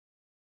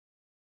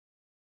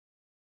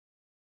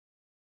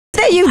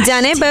that you've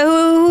done it, but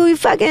who's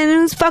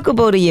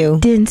fuckable to you?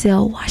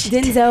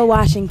 Denzel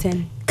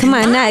Washington. Come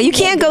on, now you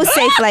can't go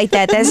safe like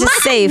that. That's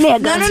just safe. No.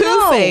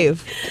 Too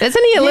safe.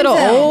 Isn't he a little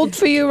old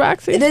for you,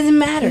 Roxy? It doesn't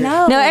matter.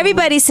 No,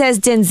 everybody says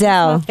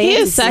Denzel. He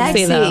is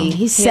sexy though.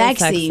 He's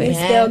sexy. Man.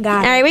 Still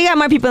got it. All right, we got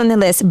more people on the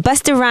list.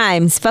 Busta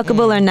Rhymes,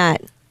 fuckable or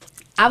not?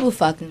 I will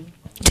fuck him.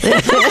 Fuck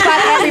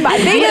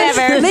everybody.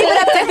 Whatever. Leave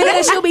it up to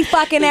Vida. She'll be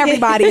fucking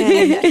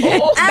everybody.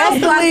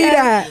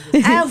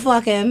 I'll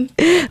fuck him.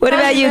 What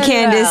about you,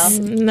 Candace?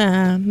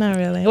 Nah, not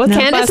really. Well,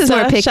 Candace is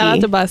more picky. Shout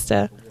out to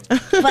Busta.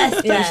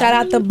 Yeah, shout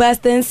out to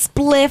Busta and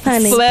Spliff,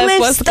 honey. Spliff,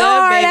 what's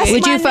Star. good, baby? That's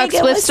Would my you fuck nigga.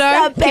 Spliff What's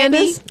Star, up, baby?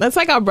 Candace? That's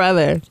like our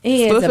brother.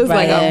 He is Spliff a is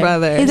like our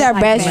brother. He's our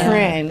best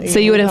friend. So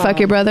you wouldn't fuck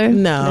your brother?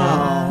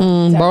 No.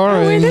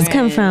 Where did this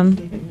come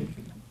from?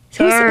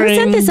 Who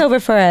sent this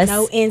over for us?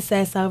 No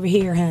incest over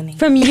here, honey.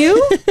 From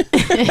you?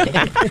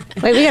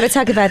 Wait, we got to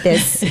talk about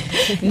this.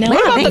 No,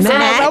 What about the girls?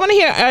 Matt? I want to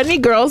hear any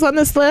girls on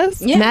this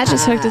list. Yeah. Matt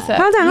just hooked us up.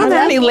 Hold on.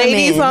 Any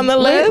ladies on the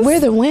list? We're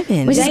the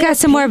women. We just got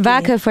some more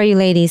vodka for you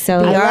ladies. So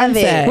I love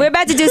it. we're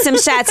about to do some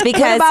shots What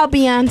because about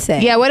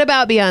Beyonce? Yeah, what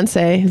about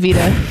Beyonce, Vida?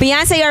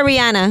 Beyonce or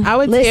Rihanna? I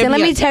would Listen, say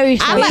let me tell you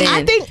something.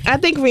 I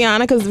think Rihanna,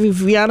 because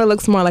Rihanna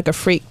looks more like a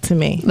freak to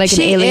me. Like an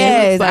She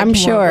alien? is. I'm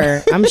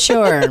sure.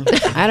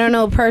 I don't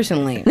know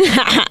personally,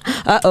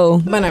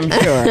 Uh-oh. but I'm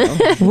sure.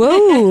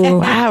 Whoa.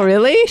 Wow,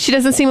 really? She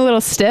doesn't seem a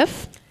little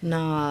stiff?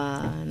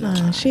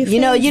 Nah. She's You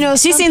know.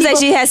 She some seems like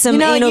people- she has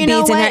some anal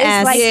beads in her what?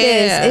 ass. It's like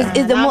Yeah. this.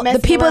 It's Not the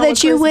messing people around that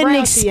with you Chris wouldn't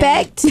Brown,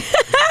 expect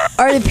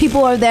are the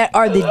people that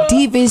are the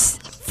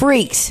deepest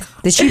freaks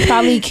that you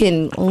probably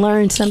can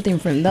learn something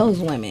from those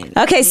women.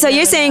 Okay, so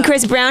you're saying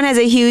Chris Brown has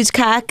a huge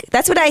cock?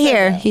 That's what I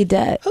hear. He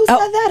does. Who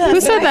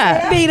said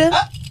that? Vida.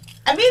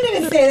 I mean,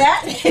 didn't say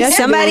that.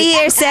 Somebody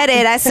here said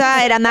it. I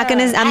saw it. I'm not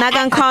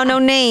gonna call no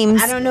names.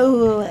 I don't know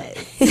who it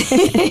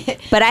was.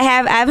 But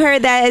I've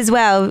heard that as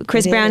well.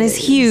 Chris Brown is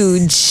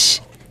huge.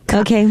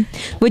 Okay.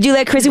 Would you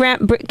let Chris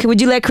Brown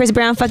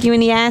fuck you in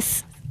the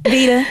ass?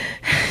 Vida.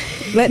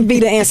 Let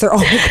Vida answer all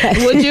the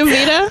questions. Would you,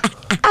 Vida?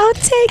 I'll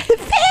take the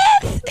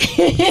fifth.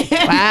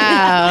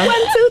 Wow. 1,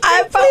 2, 3,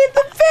 I plead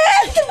the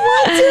fifth.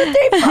 1, 2,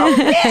 3,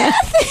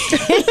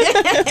 4,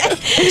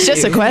 fifth. It's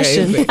just a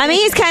question. I mean,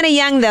 he's kind of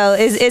young though.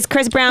 Is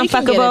Chris Brown He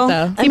can get it, fuckable?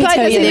 though. Let me probably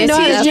tell you doesn't even this. know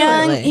how to He's do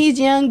young. it. He's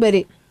young, but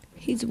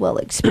he's well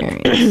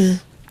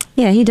experienced.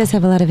 Yeah, he does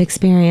have a lot of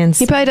experience.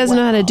 He probably doesn't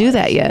know how to do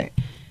that yet.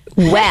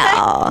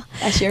 Well.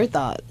 That's your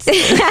thoughts.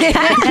 Okay.